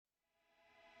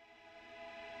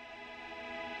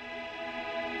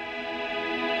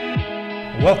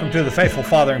Welcome to the Faithful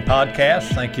Fathering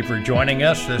Podcast. Thank you for joining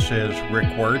us. This is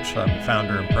Rick Wirtz. I'm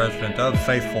founder and president of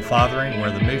Faithful Fathering, where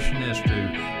the mission is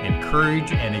to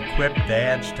encourage and equip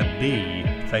dads to be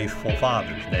faithful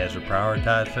fathers. Dads that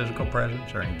prioritize physical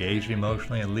presence, are engaged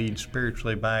emotionally, and lead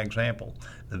spiritually by example.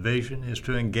 The vision is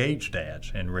to engage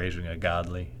dads in raising a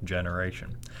godly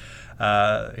generation.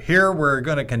 Here we're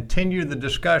going to continue the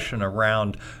discussion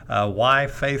around why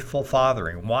faithful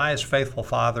fathering. Why is faithful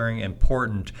fathering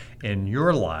important in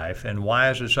your life, and why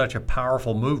is it such a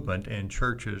powerful movement in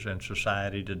churches and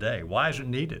society today? Why is it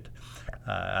needed?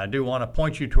 I do want to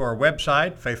point you to our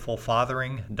website,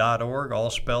 faithfulfathering.org, all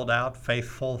spelled out,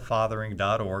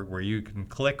 faithfulfathering.org, where you can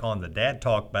click on the Dad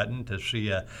Talk button to see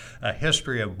a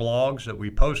history of blogs that we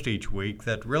post each week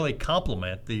that really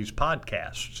complement these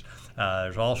podcasts.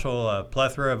 There's also a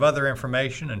plethora of other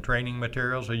information and training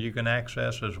materials that you can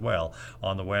access as well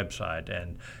on the website.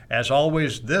 And as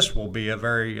always, this will be a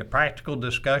very practical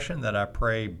discussion that I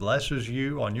pray blesses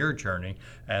you on your journey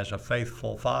as a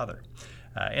faithful father.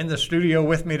 In the studio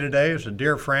with me today is a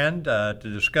dear friend to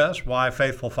discuss why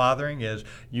faithful fathering is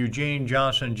Eugene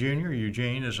Johnson Jr.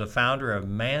 Eugene is the founder of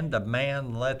Man to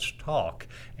Man Let's Talk,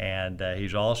 and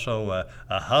he's also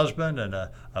a husband and a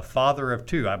father of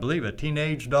two, I believe a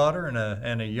teenage daughter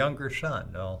and a younger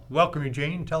son. Welcome,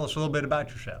 Eugene. Tell us a little bit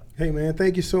about yourself. Hey, man,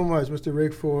 thank you so much, Mr.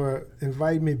 Rick, for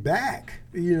inviting me back,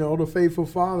 the faithful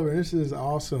father, and this is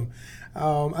awesome.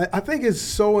 I think it's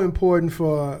so important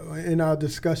in our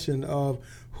discussion of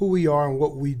who we are and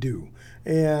what we do.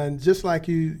 And just like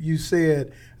you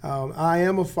said, I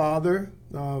am a father.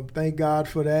 Thank God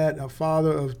for that. A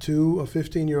father of two, a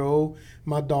 15-year-old,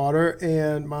 my daughter,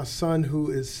 and my son who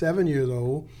is 7 years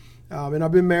old. And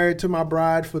I've been married to my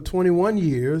bride for 21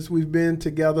 years. We've been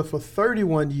together for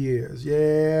 31 years.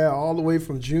 Yeah, all the way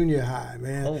from junior high,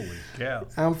 man. Holy cow.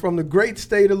 I'm from the great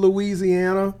state of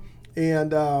Louisiana.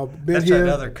 And that's here.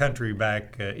 Another country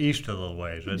back east a little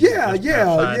ways. Yeah.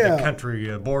 The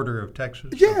country border of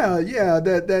Texas. Yeah.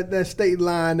 That state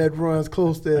line that runs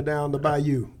close there down the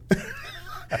bayou.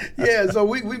 Yeah, so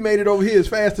we made it over here as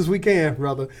fast as we can,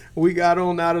 brother. We got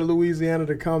on out of Louisiana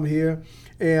to come here,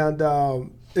 and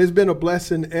it's been a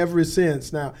blessing ever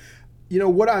since. Now,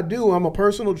 what I do, I'm a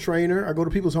personal trainer. I go to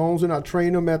people's homes and I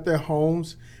train them at their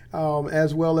homes,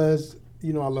 as well as I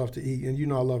love to eat,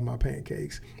 and I love my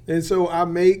pancakes. And so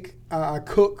I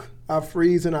cook, I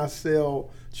freeze, and I sell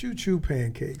choo-choo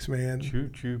pancakes, man.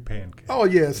 Choo-choo pancakes. Oh,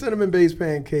 yeah, cinnamon-based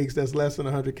pancakes that's less than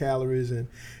 100 calories, and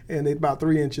they're about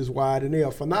 3 inches wide, and they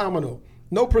are phenomenal.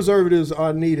 No preservatives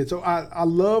are needed. So I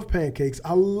love pancakes.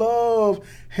 I love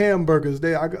hamburgers.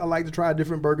 I like to try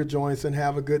different burger joints and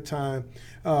have a good time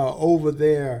over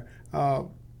there. But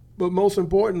most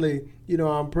importantly,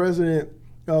 I'm president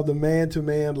of the Man to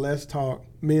Man Let's Talk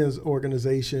men's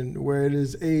organization, where it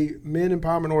is a men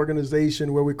empowerment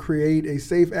organization where we create a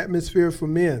safe atmosphere for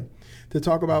men to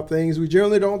talk about things we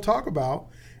generally don't talk about,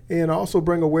 and also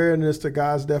bring awareness to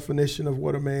God's definition of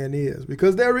what a man is.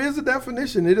 Because there is a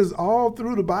definition. It is all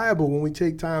through the Bible. When we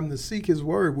take time to seek his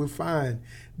word, we'll find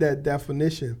that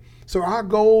definition. So our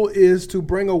goal is to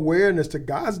bring awareness to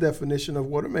God's definition of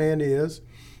what a man is,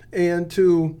 and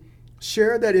to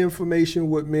share that information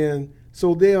with men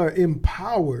so they are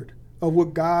empowered of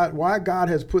why God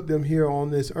has put them here on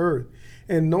this earth,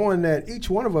 and knowing that each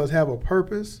one of us have a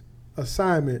purpose,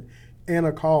 assignment, and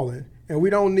a calling. And we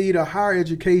don't need a higher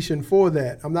education for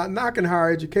that. I'm not knocking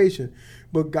higher education,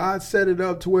 but God set it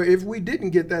up to where if we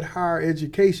didn't get that higher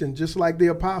education, just like the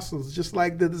apostles, just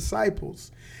like the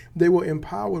disciples, they were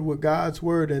empowered with God's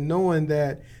word and knowing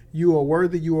that you are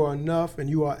worthy, you are enough, and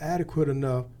you are adequate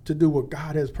enough to do what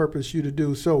God has purposed you to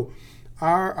do. So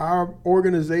our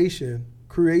organization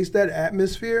creates that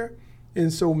atmosphere,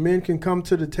 and so men can come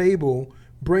to the table,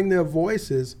 bring their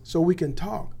voices so we can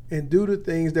talk and do the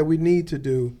things that we need to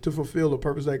do to fulfill the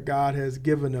purpose that God has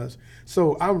given us.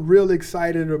 So I'm really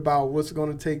excited about what's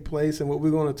going to take place and what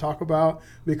we're going to talk about,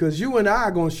 because you and I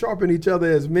are going to sharpen each other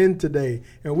as men today,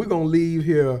 and we're going to leave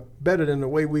here better than the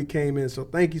way we came in. So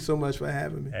thank you so much for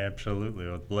having me. Absolutely.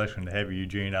 Well, it's a blessing to have you,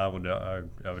 Eugene. I would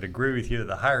agree with you that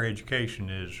the higher education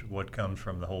is what comes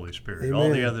from the Holy Spirit. Amen. All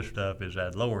the other stuff is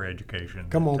that lower education.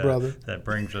 Come on, brother. That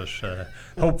brings us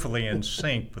hopefully in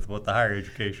sync with what the higher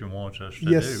education wants us to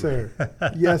Yes, do. Sir.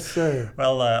 Yes, sir.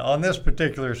 Well, on this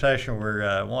particular session, we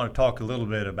want to talk a little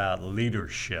bit about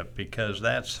leadership, because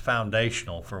that's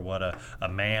foundational for what a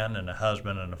man and a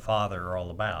husband and a father are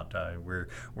all about.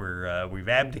 We've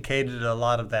abdicated a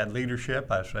lot of that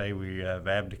leadership. I say we have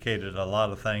abdicated a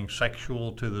lot of things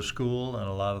sexual to the school and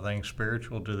a lot of things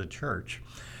spiritual to the church.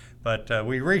 But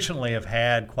we recently have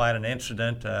had quite an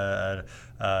incident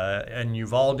in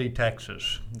Uvalde,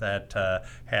 Texas, that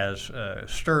has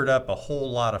stirred up a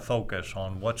whole lot of focus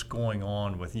on what's going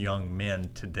on with young men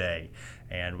today.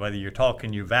 And whether you're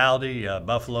talking Uvalde,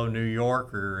 Buffalo, New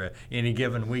York, or any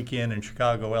given weekend in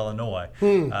Chicago, Illinois,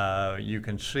 you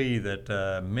can see that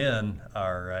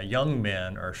young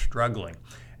men are struggling.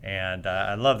 And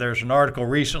I love, there's an article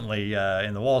recently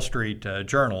in the Wall Street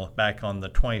Journal back on the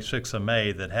 26th of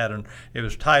May that it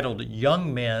was titled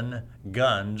Young Men,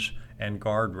 Guns, and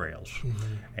Guardrails.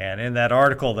 Mm-hmm. And in that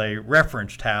article, they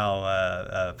referenced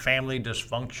how family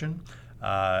dysfunction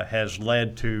has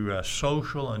led to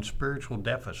social and spiritual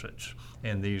deficits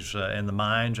in the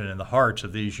minds and in the hearts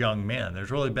of these young men.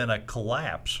 There's really been a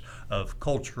collapse of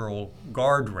cultural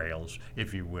guardrails,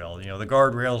 if you will. The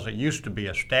guardrails that used to be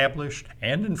established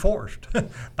and enforced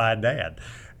by Dad.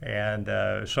 And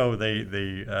so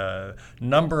the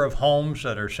number of homes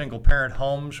that are single-parent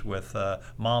homes with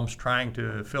moms trying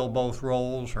to fill both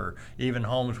roles, or even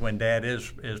homes when Dad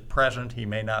is present, he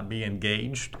may not be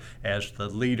engaged as the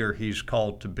leader he's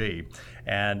called to be.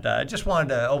 And I just wanted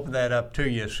to open that up to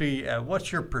you. See,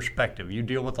 what's your perspective? You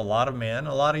deal with a lot of men,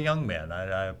 a lot of young men.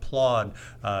 I applaud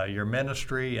your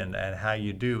ministry and how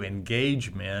you do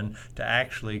engage men to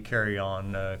actually carry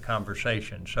on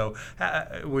conversation. So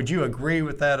would you agree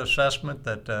with that assessment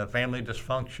that family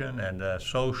dysfunction and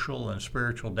social and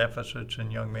spiritual deficits in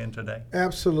young men today?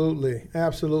 Absolutely,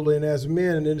 absolutely. And as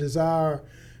men, it is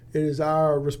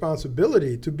our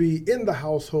responsibility to be in the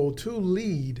household to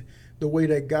lead the way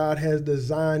that God has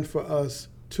designed for us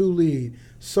to lead.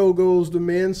 So goes the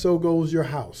men, so goes your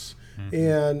house.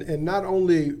 Mm-hmm. And not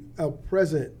only a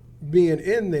present being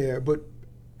in there, but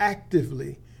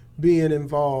actively being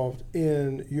involved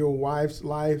in your wife's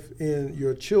life, in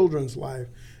your children's life,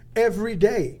 every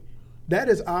day. That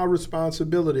is our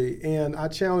responsibility. And I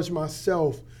challenge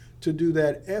myself to do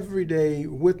that every day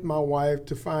with my wife,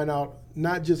 to find out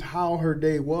not just how her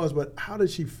day was, but how did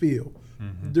she feel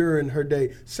during her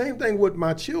day. Same thing with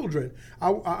my children.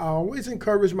 I always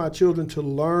encourage my children to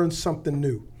learn something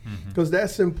new, because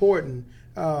that's important,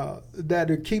 that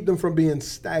to keep them from being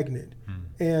stagnant.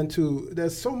 And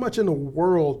there's so much in the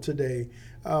world today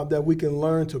that we can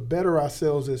learn to better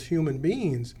ourselves as human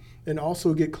beings and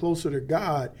also get closer to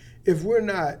God. If we're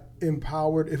not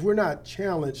empowered, if we're not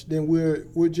challenged, then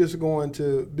we're just going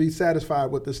to be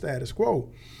satisfied with the status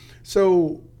quo.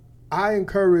 So I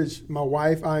encourage my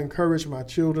wife, I encourage my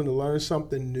children to learn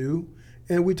something new,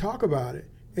 and we talk about it.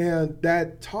 And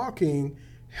that talking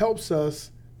helps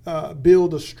us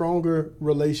build a stronger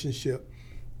relationship.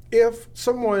 If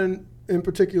someone, in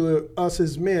particular us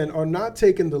as men, are not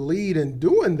taking the lead in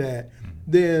doing that,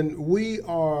 then we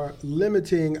are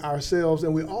limiting ourselves,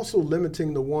 and we're also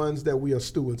limiting the ones that we are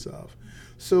stewards of.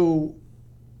 So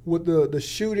with the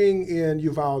shooting in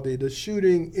Uvalde, the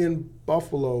shooting in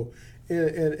Buffalo,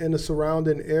 and the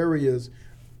surrounding areas,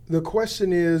 the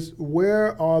question is,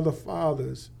 where are the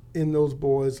fathers in those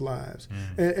boys' lives?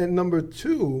 And number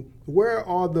two, where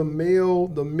are the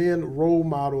men role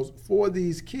models for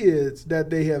these kids that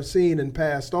they have seen and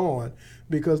passed on?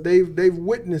 Because they've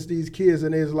witnessed these kids,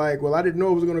 and it's like, well, I didn't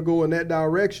know it was going to go in that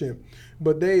direction.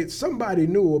 But somebody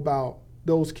knew about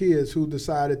those kids who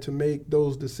decided to make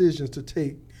those decisions to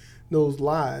take those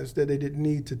lives that they didn't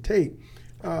need to take.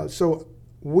 So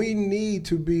we need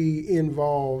to be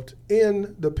involved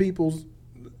in the people's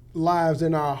lives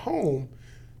in our home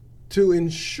to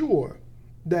ensure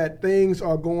that things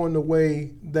are going the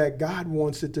way that God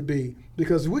wants it to be.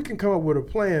 Because we can come up with a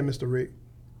plan, Mr. Rick,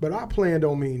 but our plan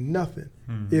don't mean nothing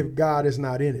if God is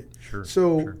not in it.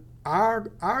 Sure.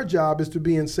 Our job is to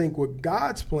be in sync with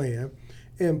God's plan,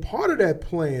 and part of that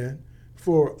plan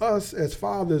for us as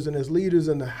fathers and as leaders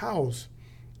in the house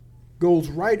goes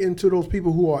right into those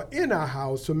people who are in our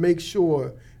house to make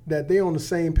sure that they're on the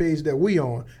same page that we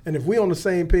on. And if we're on the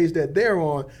same page that they're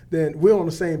on, then we're on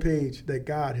the same page that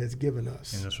God has given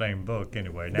us. In the same book,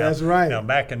 anyway. Now, that's right. Now,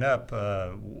 backing up,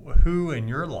 who in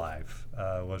your life,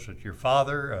 was it your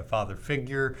father, a father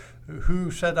figure,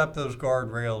 who set up those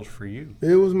guardrails for you?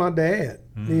 It was my dad.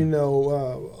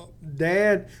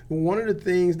 Dad, one of the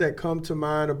things that come to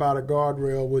mind about a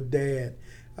guardrail with Dad,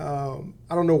 I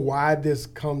don't know why this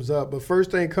comes up, but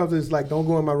first thing comes is like, don't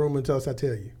go in my room until I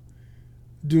tell you.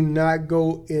 Do not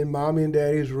go in mommy and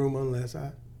daddy's room unless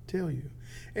I tell you.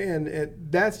 And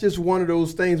that's just one of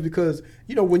those things, because,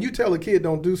 when you tell a kid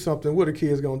don't do something, what a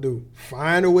kid's going to do?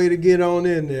 Find a way to get on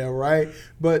in there, right?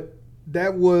 But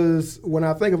that was, when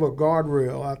I think of a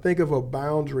guardrail, I think of a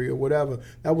boundary or whatever.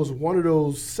 That was one of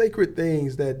those sacred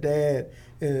things that Dad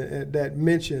that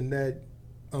mentioned, that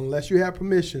unless you have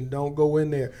permission, don't go in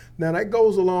there. Now, that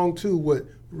goes along, too, with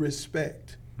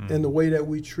respect and the way that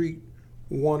we treat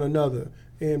one another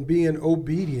and being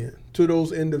obedient to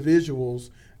those individuals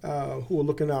who are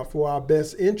looking out for our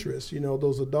best interests,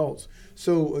 those adults.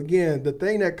 So, again, the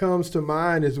thing that comes to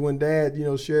mind is when Dad,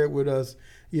 shared with us,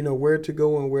 where to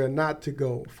go and where not to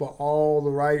go for all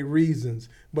the right reasons.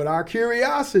 But our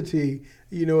curiosity,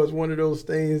 is one of those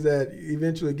things that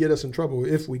eventually get us in trouble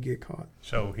if we get caught.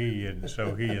 So he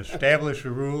established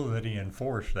a rule, that he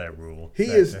enforced that rule.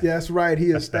 That's right.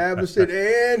 He established it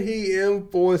and he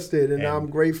enforced it, and I'm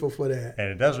grateful for that. And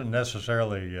it doesn't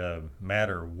necessarily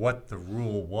matter what the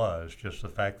rule was, just the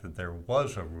fact that there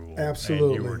was a rule.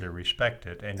 Absolutely. And you were to respect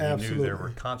it, and you knew there were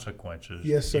consequences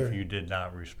if you did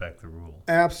not respect the rule.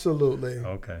 Absolutely.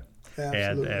 Okay.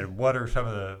 Absolutely. And what are some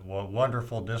of the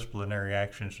wonderful disciplinary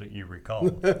actions that you recall?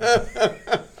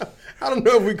 I don't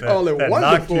know if we call it that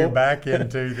wonderful. Knocked you back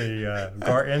into the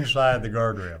inside the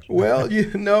guardrails. Well,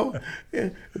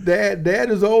 Dad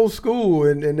is old school,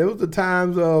 and there was the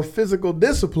times of physical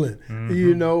discipline.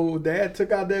 Mm-hmm. Dad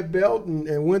took out that belt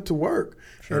and went to work.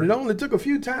 Sure. And it only took a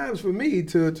few times for me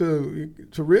to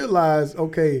realize,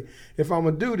 okay, if I'm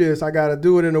going to do this, I got to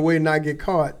do it in a way not get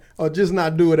caught or just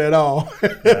not do it at all.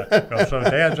 Yeah. Well, so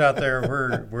dads out there,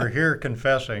 we're here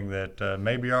confessing that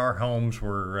maybe our homes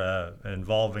were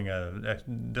involving a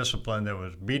discipline that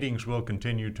was beatings will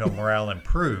continue till morale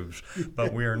improves,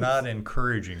 but we are not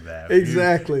encouraging that.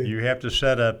 Exactly. You have to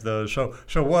set up those. So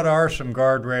what are some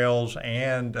guardrails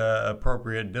and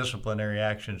appropriate disciplinary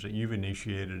actions that you've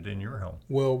initiated in your home?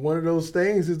 Well, one of those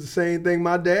things is the same thing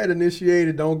my dad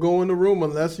initiated. Don't go in the room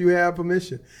unless you have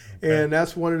permission. Okay. And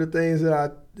that's one of the things that I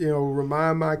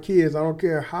remind my kids. I don't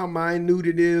care how minute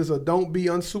it is, or don't be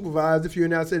unsupervised if you're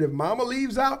in there. I said, if mama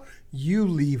leaves out, you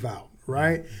leave out,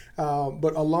 right?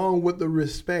 But along with the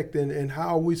respect and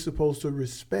how are we supposed to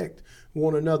respect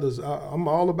one another's. I'm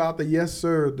all about the yes,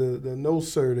 sir, the no,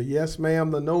 sir, the yes,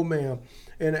 ma'am, the no, ma'am.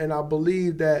 And I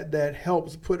believe that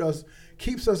helps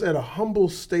keeps us at a humble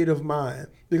state of mind,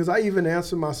 because I even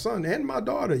answer my son and my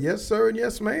daughter, yes, sir, and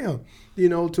yes, ma'am,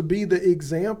 to be the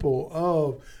example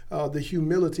of the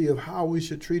humility of how we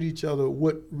should treat each other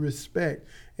with respect.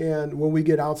 And when we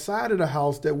get outside of the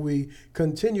house, that we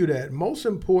continue that. Most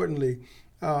importantly,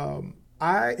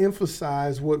 I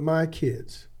emphasize with my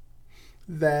kids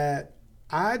that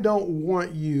I don't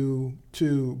want you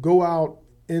to go out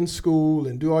in school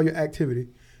and do all your activity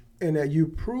and that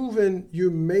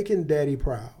you're making daddy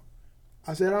proud.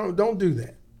 I said, don't do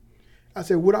that. I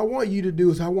said, what I want you to do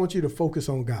is I want you to focus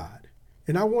on God,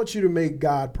 and I want you to make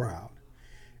God proud.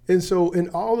 And so in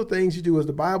all the things you do, as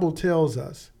the Bible tells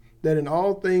us, that in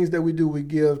all things that we do, we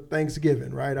give thanksgiving,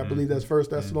 right? I believe that's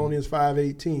 1 Thessalonians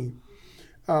 5:18,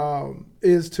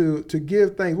 is to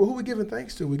give thanks. Well, who are we giving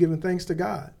thanks to? We're giving thanks to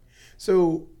God.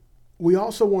 So we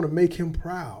also want to make him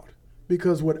proud,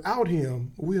 because without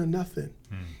him, we are nothing.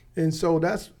 And so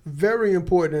that's very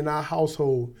important in our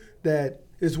household, that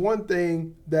it's one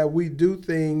thing that we do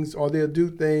things, or they'll do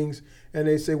things and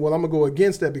they say, well, I'm going to go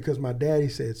against that because my daddy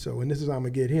said so, and this is how I'm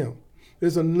going to get him.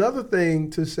 There's another thing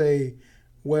to say,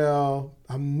 well,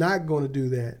 I'm not going to do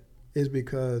that, is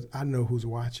because I know who's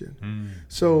watching.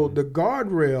 So the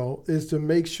guardrail is to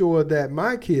make sure that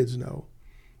my kids know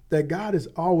that God is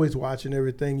always watching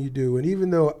everything you do. And even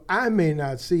though I may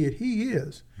not see it, he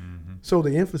is. So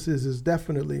the emphasis is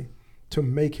definitely to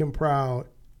make him proud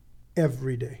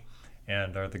every day.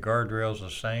 And are the guardrails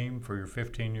the same for your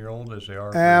 15-year-old as they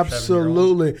are for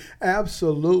Absolutely. your 7-year-old?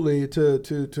 Absolutely.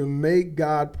 To make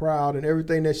God proud in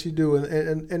everything that she do.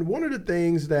 And one of the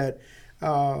things that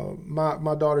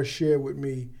my daughter shared with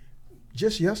me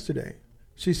just yesterday,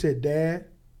 she said, Dad,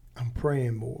 I'm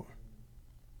praying more.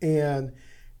 And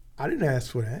I didn't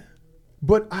ask for that,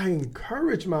 but I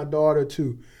encourage my daughter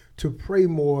to pray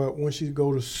more when she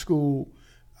go to school.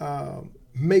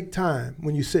 Make time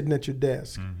when you're sitting at your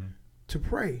desk to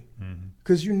pray,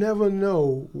 because you never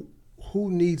know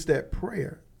who needs that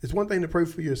prayer. It's one thing to pray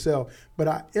for yourself, but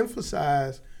I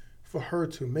emphasize for her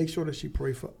to make sure that she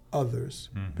pray for others,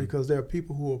 because there are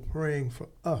people who are praying for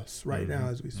us right now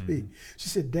as we speak. She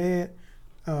said, Dad,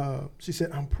 she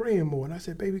said, I'm praying more. And I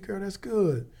said, baby girl, that's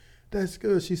good. That's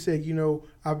good. She said,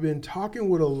 I've been talking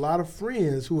with a lot of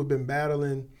friends who have been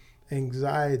battling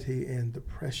anxiety and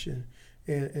depression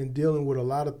and dealing with a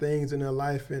lot of things in their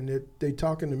life, and they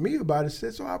talking to me about it.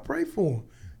 Said, so I pray for them.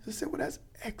 I said, well, that's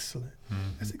excellent.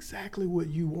 That's exactly what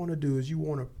you want to do, is you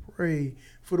want to pray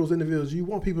for those individuals. You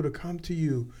want people to come to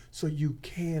you so you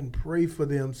can pray for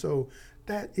them. So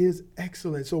that is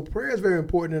excellent. So prayer is very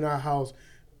important in our house.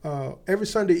 Every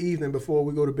Sunday evening before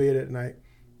we go to bed at night,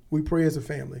 we pray as a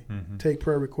family, take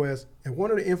prayer requests. And one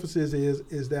of the emphasis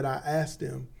is that I ask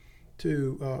them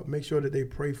to make sure that they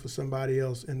pray for somebody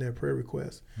else in their prayer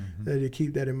requests, that they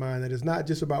keep that in mind, that it's not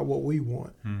just about what we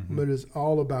want, but it's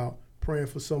all about praying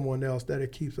for someone else, that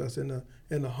it keeps us in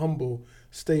a humble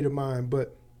state of mind.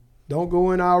 But don't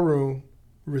go in our room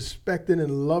respecting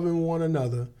and loving one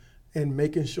another and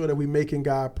making sure that we're making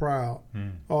God proud.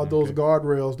 All those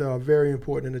guardrails that are very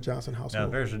important in the Johnson household. Now,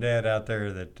 if there's a dad out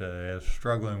there that is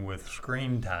struggling with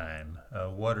screen time,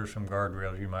 what are some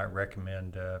guardrails you might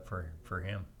recommend for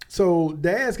him? So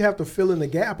dads have to fill in the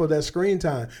gap of that screen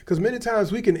time, because many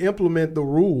times we can implement the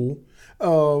rule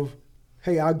of,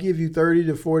 hey, I'll give you 30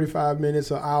 to 45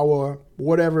 minutes, an hour,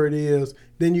 whatever it is,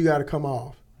 then you got to come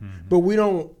off. But we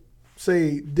don't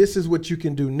say, this is what you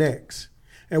can do next.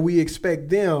 And we expect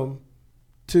them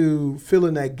to fill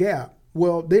in that gap.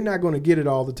 Well, they're not going to get it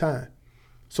all the time.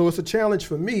 So it's a challenge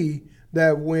for me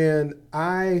that when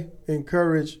I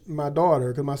encourage my daughter,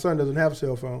 because my son doesn't have a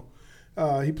cell phone,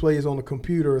 he plays on a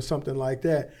computer or something like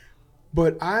that,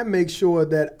 but I make sure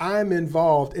that I'm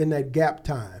involved in that gap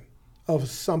time of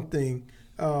something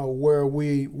where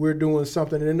we're doing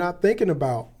something and they're not thinking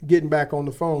about getting back on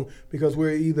the phone, because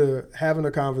we're either having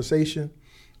a conversation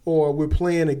or we're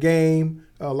playing a game.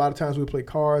 A lot of times we play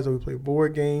cards or we play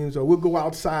board games, or we'll go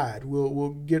outside.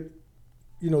 We'll get,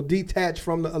 detached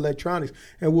from the electronics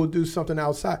and we'll do something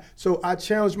outside. So I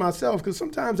challenge myself, because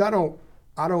sometimes I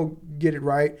don't get it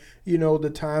right,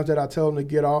 the times that I tell them to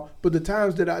get off. But the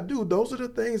times that I do, those are the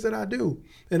things that I do.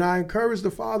 And I encourage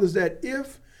the fathers that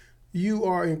if you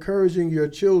are encouraging your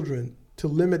children to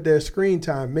limit their screen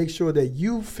time, make sure that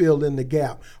you fill in the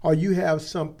gap, or you have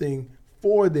something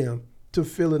for them to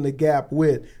fill in the gap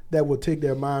with that will take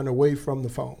their mind away from the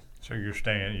phone. So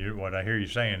what I hear you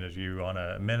saying is you want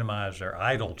to minimize their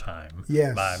idle time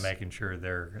by making sure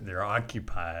they're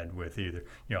occupied with either,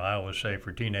 I always say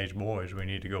for teenage boys, we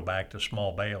need to go back to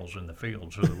small bales in the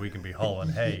field so that we can be hauling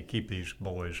hay, keep these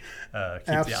boys, keep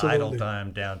the idle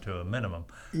time down to a minimum.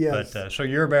 Yes. But so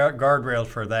your guardrails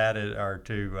for that are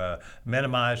to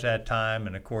minimize that time.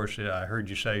 And of course, I heard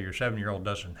you say your 7-year-old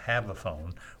doesn't have a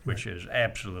phone, which is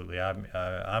absolutely,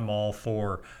 I'm all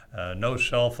for no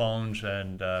cell phones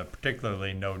and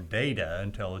particularly no data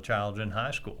until the child's in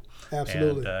high school.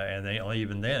 Absolutely. And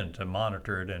even then to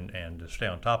monitor it and to stay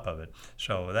on top of it.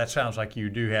 So that sounds like you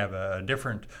do have a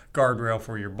different guardrail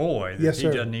for your boy. That he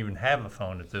doesn't even have a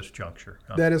phone at this juncture.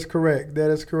 That is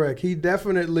correct. He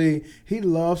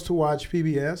loves to watch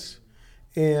PBS.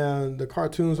 And the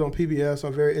cartoons on PBS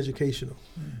are very educational.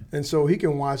 And so he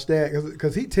can watch that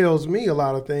because he tells me a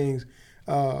lot of things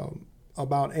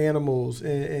about animals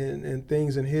and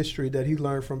things in history that he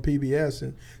learned from PBS.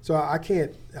 And so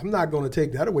I'm not going to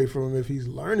take that away from him if he's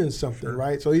learning something,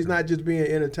 right? So he's not just being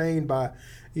entertained by,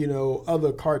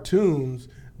 other cartoons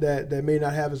that may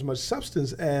not have as much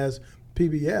substance as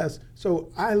PBS. So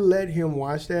I let him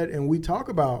watch that, and we talk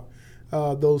about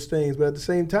those things. But at the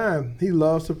same time, he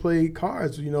loves to play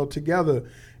cards, together.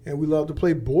 And we love to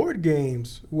play board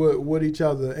games with each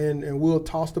other. And we'll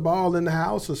toss the ball in the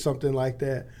house or something like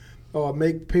that. Or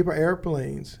make paper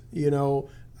airplanes,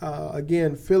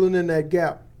 again, filling in that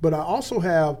gap. But I also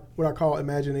have what I call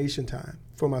imagination time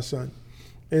for my son.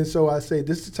 And so I say,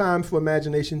 this is the time for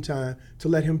imagination time to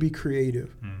let him be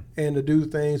creative and to do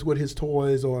things with his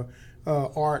toys or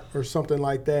art or something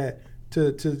like that,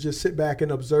 to just sit back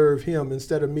and observe him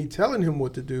instead of me telling him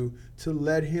what to do, to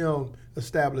let him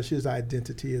establish his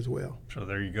identity as well. So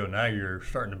there you go. Now you're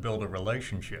starting to build a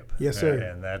relationship. Yes, sir.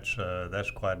 And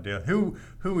that's quite a deal.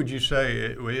 Who would you say,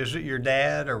 is it your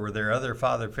dad, or were there other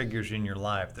father figures in your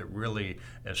life that really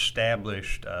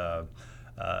established,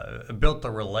 built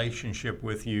the relationship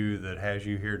with you that has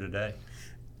you here today?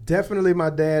 Definitely my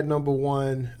dad, number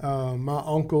one. My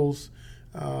uncles,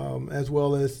 as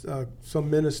well as some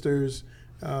ministers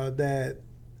that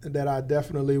I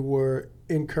definitely were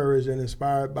encouraged and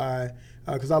inspired by,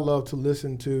 because I love to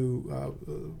listen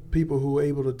to people who are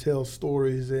able to tell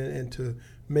stories and to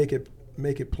make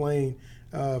it plain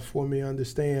for me to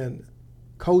understand.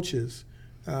 Coaches,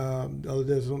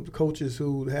 there's some coaches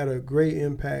who had a great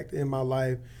impact in my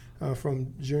life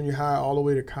from junior high all the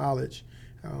way to college.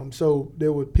 So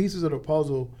there were pieces of the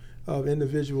puzzle of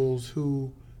individuals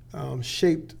who helped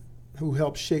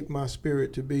shape my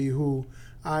spirit to be who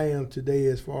I am today,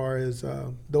 as far as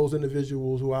those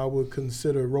individuals who I would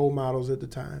consider role models at the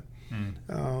time,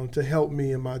 to help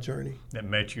me in my journey. That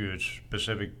met you at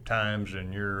specific times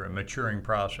in your maturing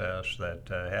process that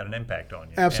had an impact on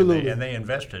you. Absolutely. And they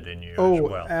invested in you as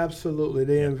well. Absolutely.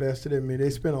 They invested in me. They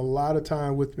spent a lot of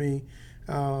time with me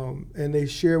and they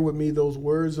shared with me those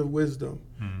words of wisdom.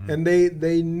 And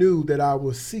they knew that I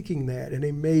was seeking that, and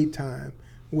they made time,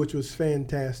 which was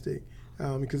fantastic,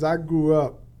 because I grew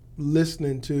up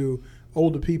listening to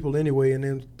older people anyway and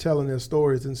then telling their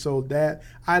stories. And so that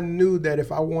I knew that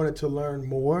if I wanted to learn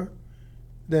more,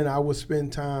 then I would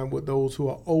spend time with those who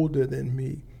are older than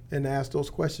me and ask those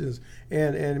questions.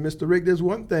 And Mr. Rick, there's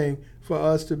one thing for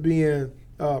us to being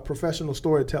professional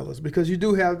storytellers, because you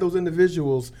do have those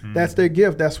individuals, that's their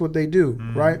gift, that's what they do,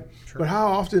 right? Sure. But how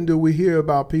often do we hear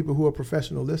about people who are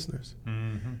professional listeners?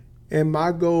 And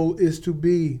my goal is to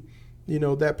be,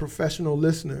 that professional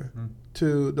listener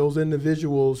to those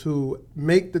individuals who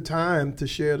make the time to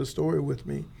share the story with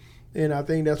me. And I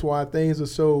think that's why things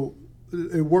are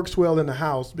it works well in the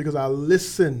house, because I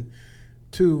listen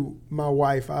to my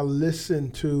wife, I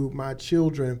listen to my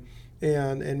children,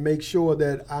 and make sure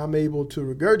that I'm able to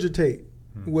regurgitate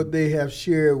what they have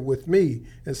shared with me.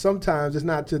 And sometimes it's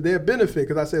not to their benefit,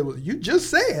 because I say, well, you just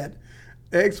said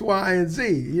X, Y, and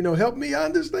Z. Help me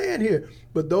understand here.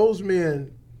 But those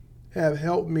men have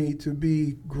helped me to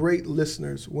be great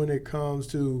listeners when it comes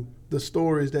to the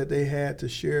stories that they had to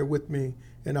share with me,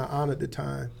 and I honored the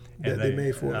time that they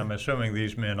made for me. I'm assuming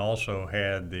these men also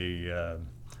had the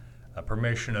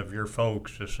permission of your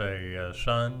folks to say,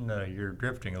 son, you're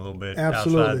drifting a little bit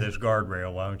outside this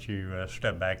guardrail. Why don't you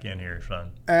step back in here,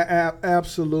 son?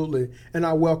 Absolutely. And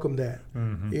I welcome that.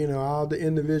 I'm the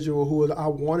individual who I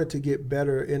wanted to get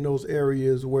better in those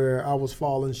areas where I was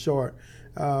falling short.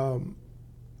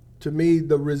 To me,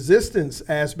 the resistance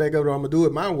aspect of it, I'm going to do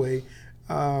it my way,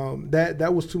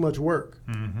 that was too much work.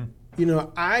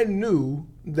 I knew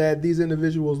that these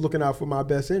individuals looking out for my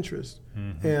best interest,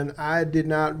 and I did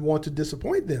not want to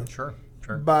disappoint them. Sure.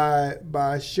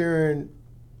 By sharing,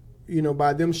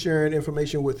 by them sharing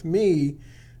information with me,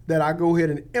 that I go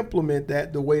ahead and implement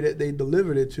that the way that they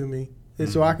delivered it to me, and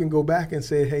so I can go back and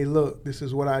say, hey, look, this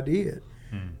is what I did.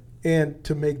 And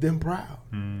to make them proud,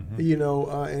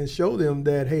 and show them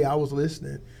that, hey, I was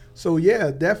listening. So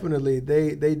yeah, definitely,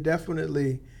 they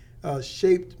definitely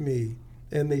shaped me,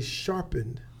 and they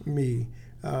sharpened me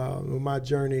my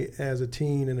journey as a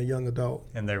teen and a young adult.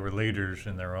 And they were leaders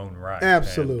in their own right.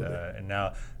 Absolutely. And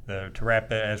now, to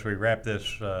wrap it, as we wrap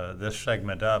this this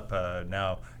segment up,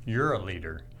 now you're a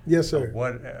leader. Yes,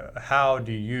 sir. How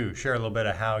do you share a little bit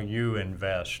of how you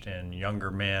invest in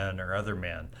younger men or other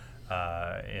men?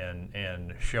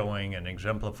 In showing and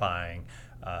exemplifying,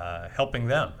 helping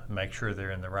them make sure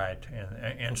they're in the right,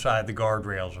 inside the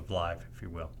guardrails of life, if you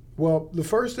will. Well, the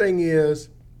first thing is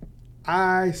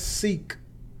I seek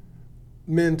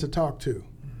men to talk to,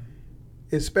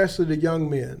 especially the young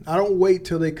men. I don't wait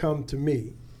till they come to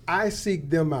me. I seek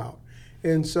them out.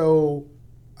 And so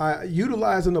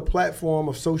utilizing the platform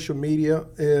of social media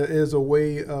is a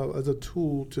way, as a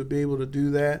tool to be able to do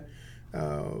that.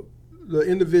 The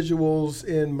individuals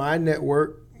in my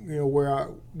network, where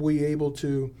we able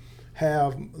to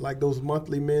have like those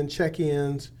monthly men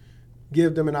check-ins,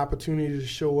 give them an opportunity to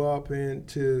show up and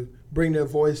to bring their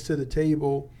voice to the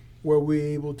table, where we're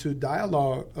able to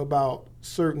dialogue about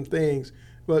certain things.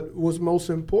 But what's most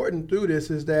important through this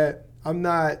is that I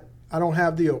don't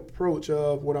have the approach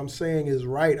of what I'm saying is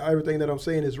right. Everything that I'm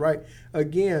saying is right.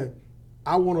 Again,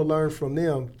 I want to learn from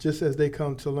them just as they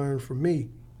come to learn from me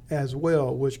as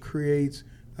well, which creates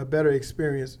a better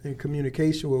experience in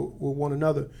communication with one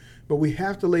another. But we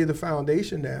have to lay the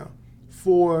foundation down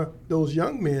for those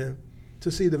young men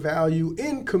to see the value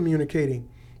in communicating,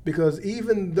 because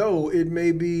even though it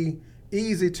may be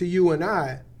easy to you and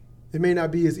I, it may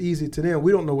not be as easy to them.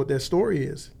 We don't know what their story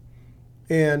is.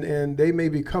 And they may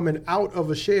be coming out of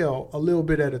a shell a little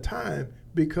bit at a time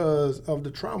because of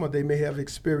the trauma they may have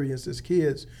experienced as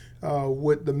kids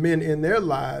with the men in their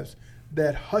lives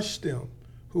that hushed them,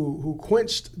 who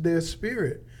quenched their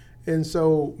spirit. And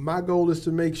so my goal is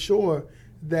to make sure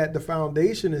that the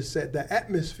foundation is set, the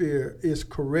atmosphere is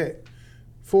correct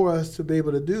for us to be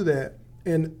able to do that.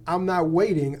 And I'm not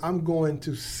waiting. I'm going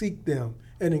to seek them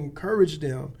and encourage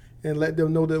them and let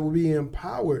them know that we'll be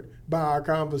empowered by our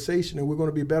conversation, and we're going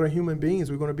to be better human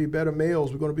beings. We're going to be better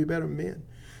males. We're going to be better men,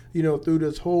 through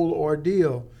this whole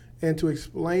ordeal, and to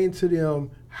explain to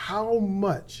them how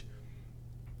much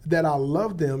that I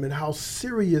love them and how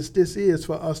serious this is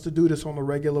for us to do this on a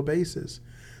regular basis.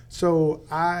 So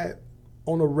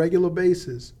on a regular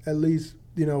basis, at least,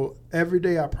 every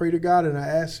day I pray to God and I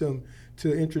ask him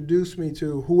to introduce me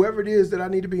to whoever it is that I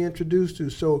need to be introduced to,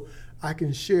 so I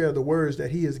can share the words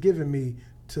that he has given me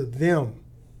to them,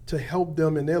 to help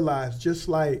them in their lives, just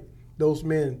like those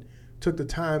men took the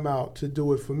time out to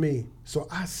do it for me. So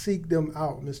I seek them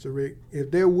out, Mr. Rick.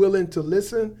 If they're willing to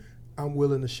listen, I'm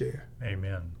willing to share.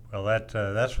 Amen. Well,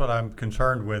 that's what I'm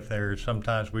concerned with there.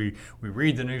 Sometimes we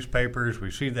read the newspapers, we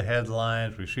see the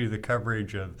headlines, we see the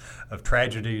coverage of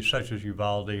tragedies such as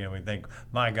Uvalde, and we think,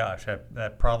 my gosh,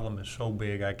 that problem is so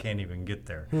big I can't even get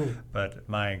there. But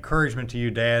my encouragement to you,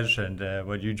 dads, and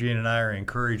what Eugene and I are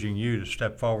encouraging you to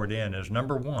step forward in is,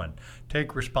 number one,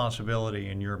 take responsibility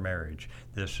in your marriage.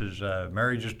 This is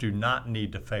marriages do not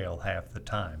need to fail half the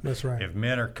time. That's right. If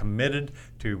men are committed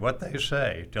to what they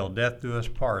say, till death do us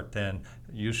part, then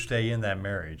you stay in that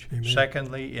marriage. Amen.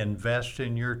 Secondly, invest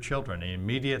in your children. In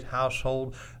immediate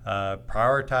household,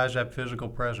 prioritize that physical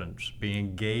presence. Be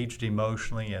engaged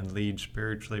emotionally and lead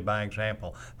spiritually by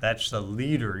example. That's the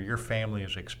leader your family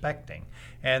is expecting.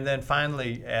 And then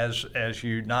finally, as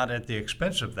you, not at the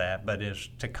expense of that, but is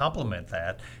to complement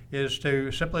that, is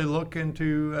to simply look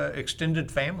into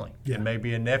extended family. Yeah. It may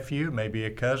be a nephew, maybe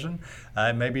a cousin,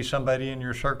 maybe somebody in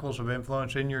your circles of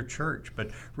influence in your church,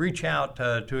 but reach out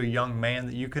to a young man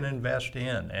that you can invest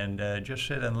in and just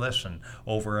sit and listen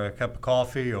over a cup of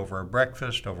coffee, over a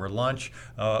breakfast, over lunch,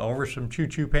 over some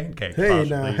choo-choo pancakes,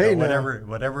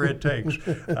 whatever it takes.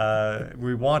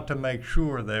 We want to make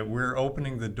sure that we're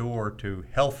opening the door to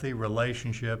healthy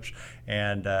relationships,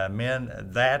 and men,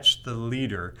 that's the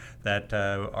leader that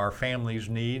our families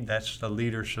need. That's the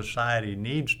leader society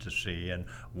needs to see. And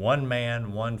one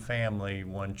man, one family,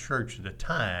 one church at a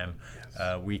time,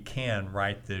 we can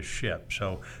right this ship.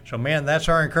 So man, that's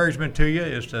our encouragement to you,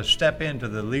 is to step into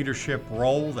the leadership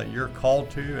role that you're called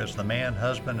to as the man,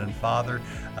 husband, and father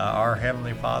our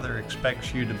Heavenly Father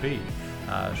expects you to be.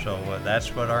 So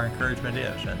that's what our encouragement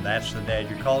is, and that's the dad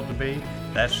you're called to be.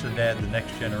 That's the dad the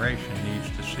next generation needs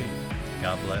to see.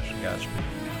 God bless and Godspeed.